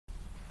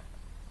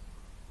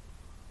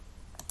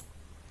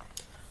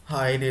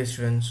Hi dear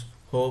students,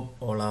 hope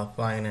all are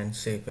fine and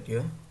safe at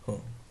your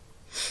home.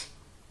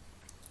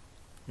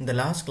 In the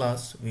last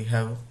class we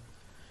have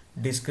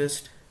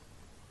discussed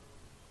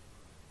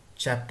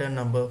chapter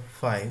number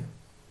 5,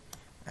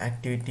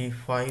 activity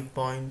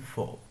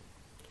 5.4,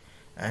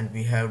 and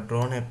we have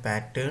drawn a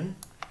pattern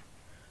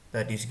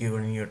that is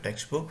given in your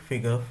textbook,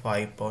 figure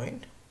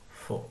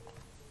 5.4.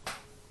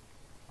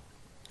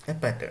 A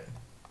pattern.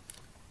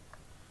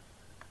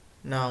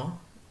 Now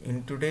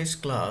in today's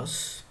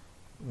class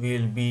we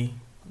will be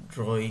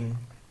drawing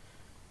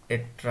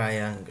a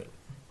triangle.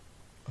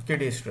 Okay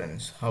dear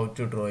students, how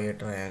to draw a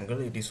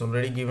triangle? It is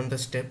already given the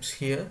steps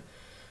here,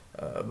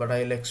 but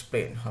I'll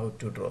explain how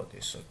to draw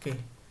this. Okay,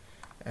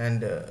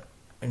 and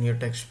in your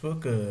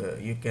textbook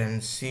you can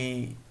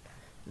see,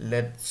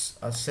 let's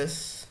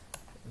assess,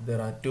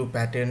 there are two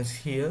patterns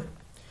here,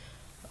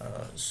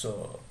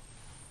 so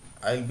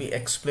I'll be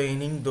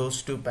explaining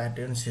those two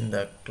patterns in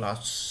the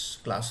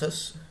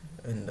classes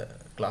in the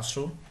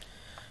classroom,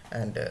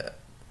 and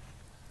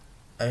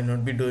I will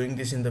not be doing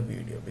this in the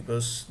video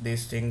because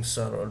these things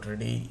are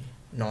already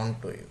known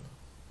to you.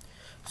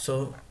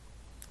 So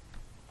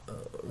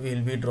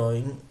we'll be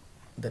drawing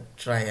the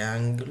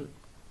triangle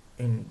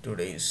in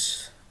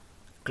today's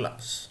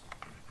class.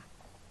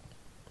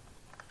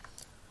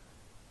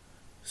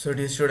 So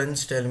dear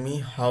students, tell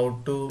me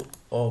how to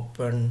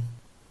open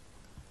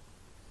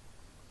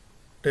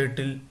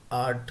turtle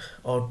art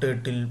or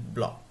turtle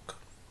block.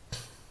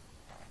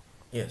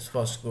 Yes,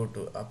 first go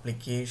to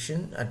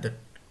application, at the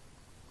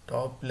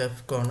top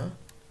left corner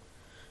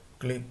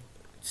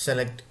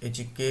select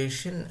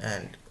education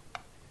and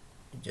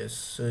just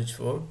search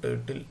for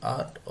turtle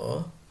art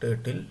or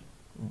turtle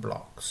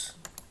blocks.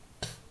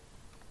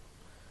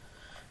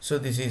 So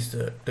this is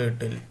the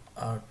turtle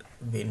art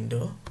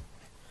window.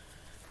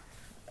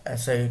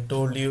 As I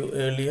told you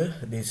earlier,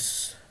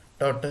 this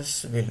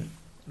tortoise will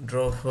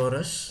draw for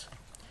us,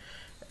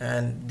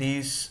 and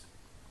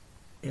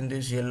in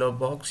this yellow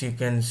box you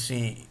can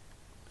see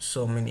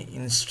so many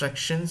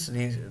instructions.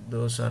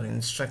 Those are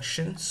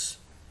instructions,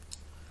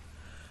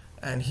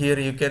 and here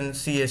you can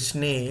see a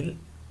snail.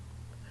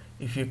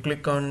 If you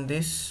click on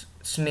this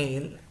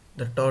snail,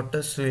 the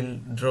tortoise will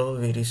draw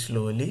very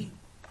slowly.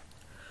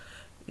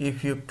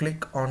 If you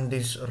click on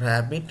this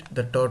rabbit,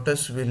 the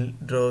tortoise will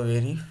draw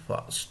very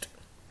fast.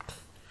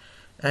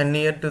 And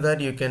near to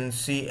that you can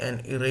see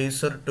an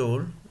eraser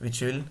tool which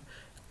will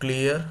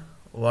clear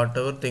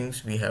whatever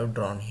things we have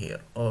drawn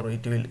here, or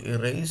it will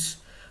erase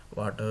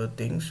whatever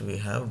things we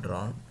have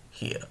drawn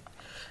here.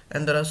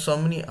 And there are so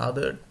many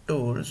other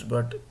tools,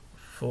 but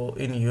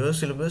in your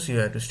syllabus you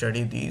have to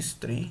study these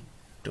three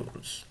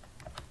tools.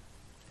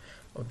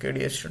 Okay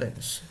dear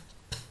students,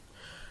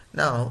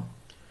 now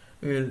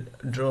we will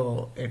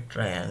draw a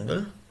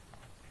triangle.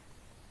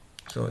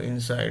 So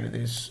inside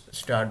this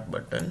start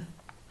button,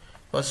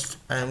 first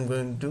I am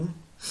going to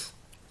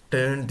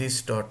turn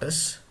this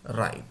tortoise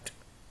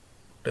right.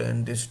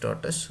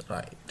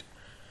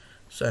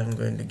 So I'm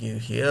going to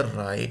give here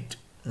right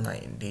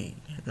 90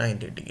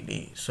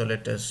 degree. So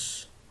let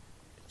us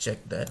check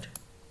that.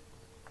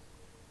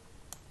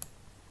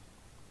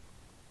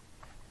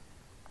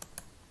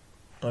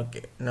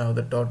 Okay, now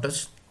the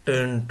tortoise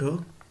turned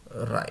to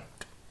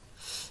right.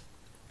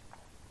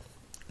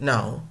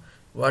 Now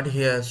what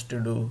he has to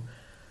do,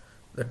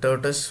 the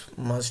tortoise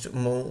must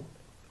move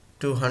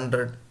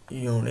 200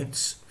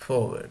 units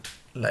forward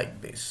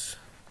like this.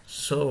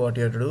 So what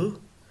you have to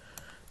do,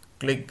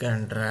 click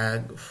and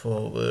drag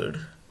forward.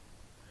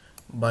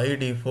 By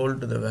default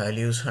the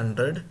value is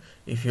 100.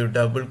 If you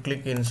double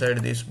click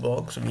inside this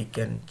box, we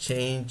can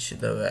change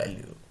the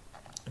value.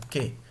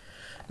 Okay,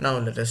 now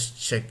let us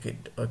check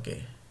it.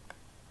 Okay,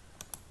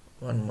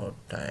 one more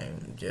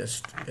time,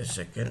 just a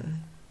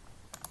second.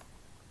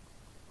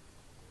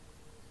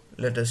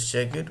 Let us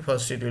check it.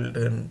 First it will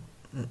turn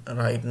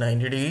right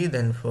 90 degree,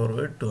 then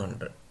forward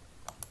 200.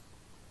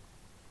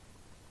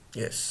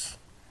 Yes,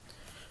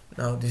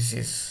 now this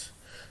is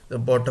the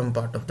bottom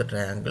part of the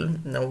triangle.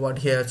 Now what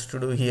he has to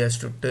do, he has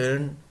to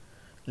turn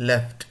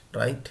left,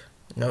 right?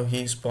 Now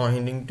he is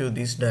pointing to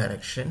this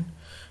direction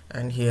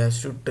and he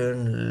has to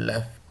turn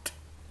left,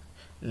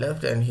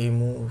 and you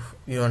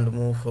want to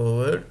move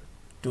forward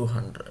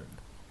 200.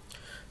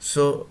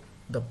 So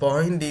the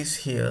point is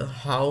here,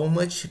 how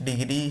much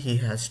degree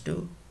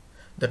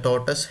the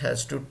tortoise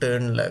has to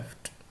turn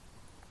left.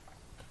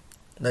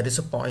 That is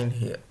a point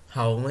here,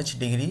 how much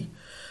degree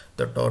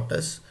the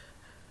tortoise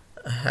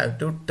have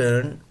to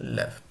turn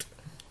left.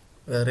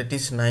 Whether it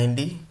is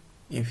 90,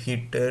 if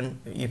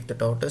the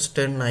tortoise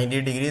turn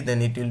 90 degree,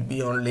 then it will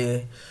be only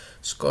a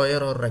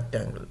square or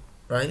rectangle,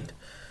 right?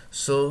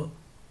 So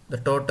the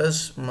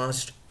tortoise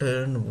must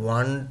turn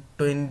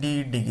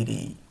 120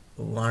 degree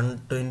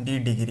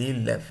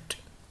left,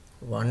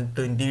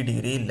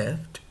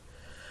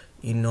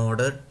 in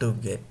order to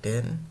get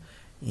an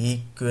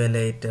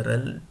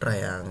equilateral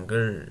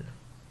triangle.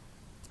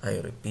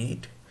 I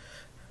repeat,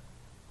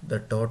 the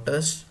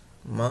tortoise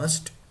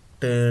must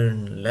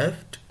turn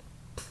left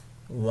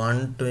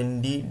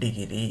 120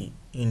 degree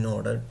in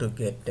order to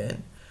get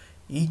an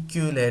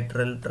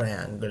equilateral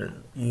triangle.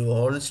 You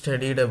all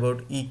studied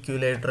about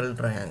equilateral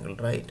triangle,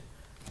 right?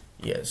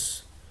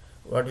 Yes.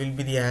 What will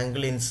be the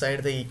angle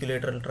inside the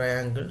equilateral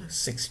triangle?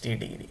 60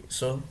 degree.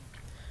 So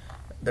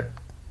the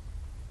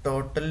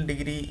total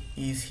degree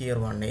is here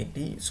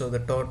 180, so the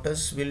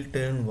tortoise will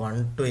turn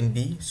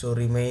 120, so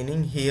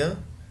remaining here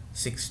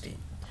 60.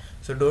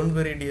 So don't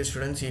worry dear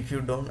students, if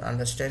you don't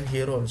understand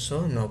here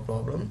also, no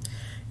problem.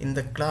 In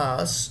the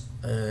class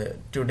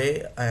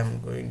today I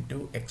am going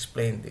to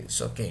explain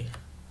this, okay?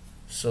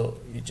 So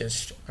you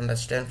just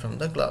understand from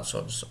the class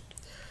also.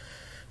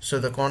 So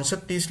the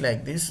concept is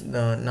like this.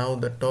 Now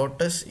the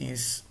tortoise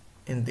is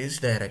in this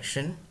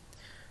direction,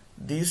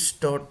 this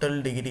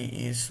total degree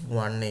is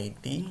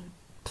 180.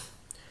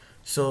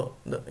 So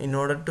in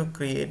order to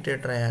create a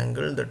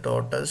triangle, the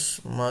tortoise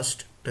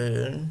must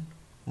turn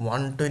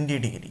 120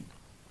 degree.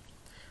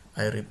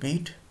 I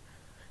repeat,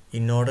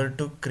 in order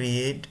to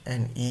create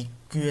an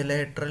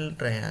equilateral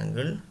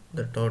triangle,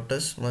 the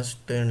tortoise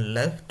must turn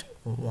left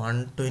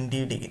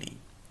 120 degree.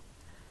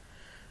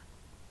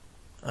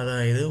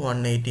 അതായത്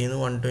 180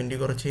 120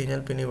 കുറച്ച്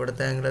കഴിഞ്ഞാൽ പിന്നെ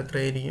ഇവിടുത്തെ angle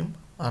എത്രയായിരിക്കും?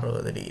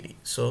 60 degree.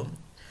 So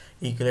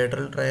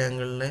equilateral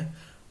ട്രയാങ്കിളിലെ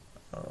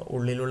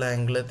ഉള്ളിലുള്ള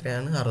angle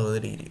എത്രയാണ്?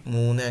 60 degree.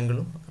 മൂന്ന്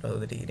ആംഗിളും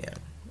 60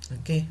 ഡിഗ്രിയാണ്.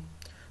 Okay,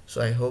 so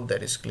I hope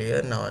that is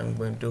clear. Now I am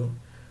going to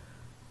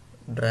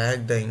drag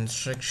the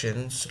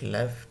instructions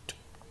left.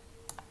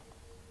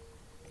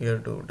 You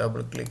have to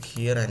double click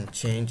here and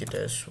change it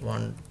as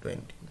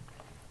 120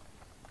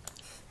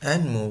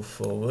 and move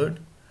forward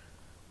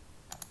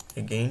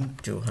again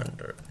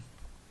 200.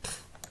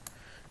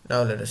 Now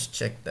let us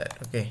check that.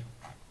 Okay,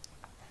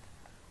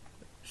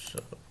 so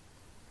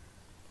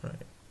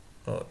right,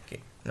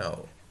 okay, now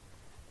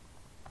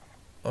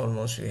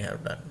almost we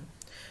have done.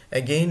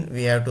 Again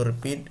we have to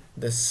repeat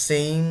the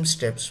same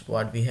steps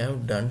what we have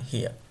done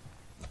here.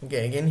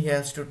 Okay, again he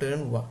has to turn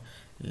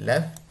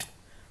left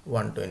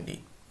 120.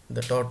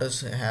 The tortoise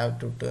have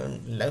to turn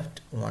left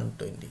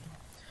 120.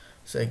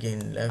 So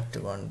again left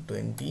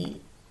 120,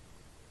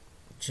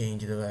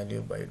 change the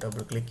value by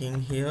double clicking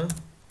here,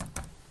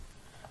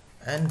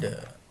 and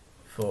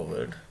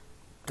forward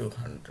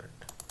 200.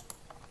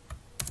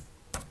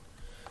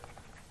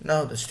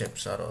 Now the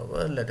steps are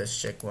over. Let us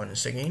check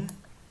once again.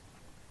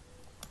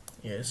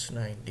 Yes,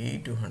 90,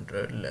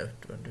 200, left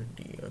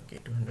 120, okay,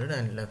 200,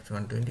 and left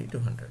 120,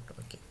 200.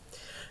 Okay,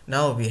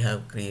 now we have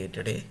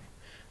created a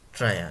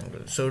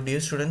triangle. So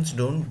dear students,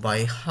 don't by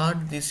heart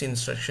this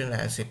instruction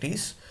as it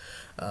is.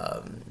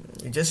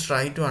 Just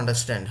try to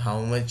understand how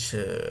much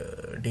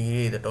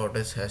degree the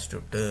tortoise has to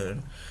turn,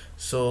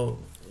 so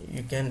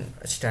you can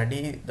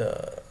study the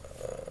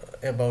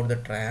about the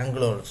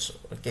triangle also.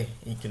 Okay,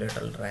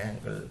 equilateral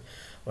triangle,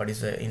 what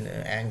is the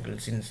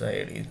angles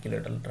inside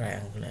equilateral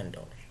triangle and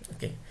all.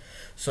 Okay,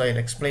 so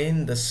I'll explain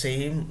the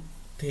same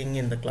thing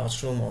in the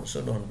classroom also,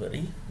 don't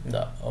worry,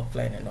 the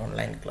offline and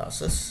online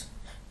classes.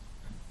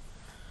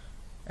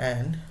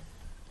 And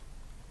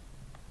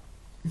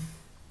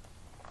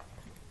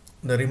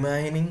the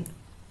remaining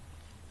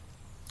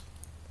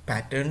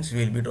patterns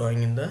we'll be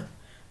drawing in the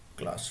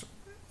classroom.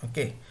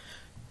 Okay,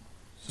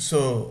 so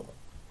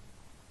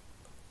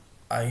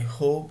I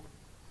hope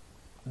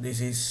this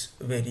is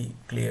very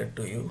clear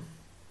to you.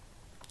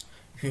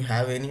 If you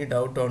have any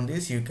doubt on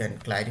this, you can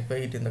clarify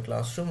it in the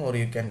classroom, or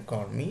you can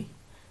call me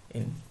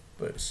in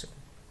person.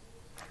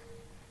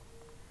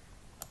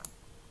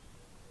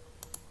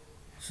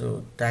 So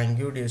thank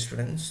you dear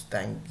students,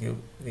 thank you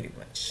very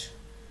much.